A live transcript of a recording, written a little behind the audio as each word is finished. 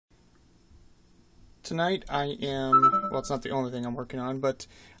tonight I am, well, it's not the only thing I'm working on, but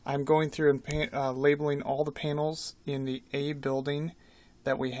I'm going through and labeling all the panels in the A building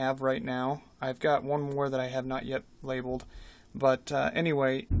that we have right now. I've got one more that I have not yet labeled, but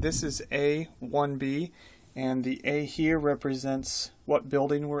anyway, this is A1B, and the A here represents what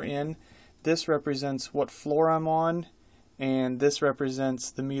building we're in. This represents what floor I'm on, and this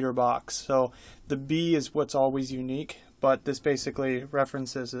represents the meter box. So the B is what's always unique, but this basically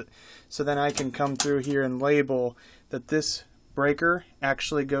references it. So then I can come through here and label that this breaker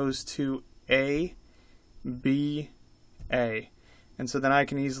actually goes to A, B, A. And so then I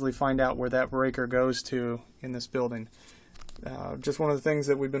can easily find out where that breaker goes to in this building. Just one of the things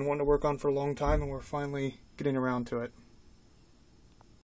that we've been wanting to work on for a long time, and we're finally getting around to it.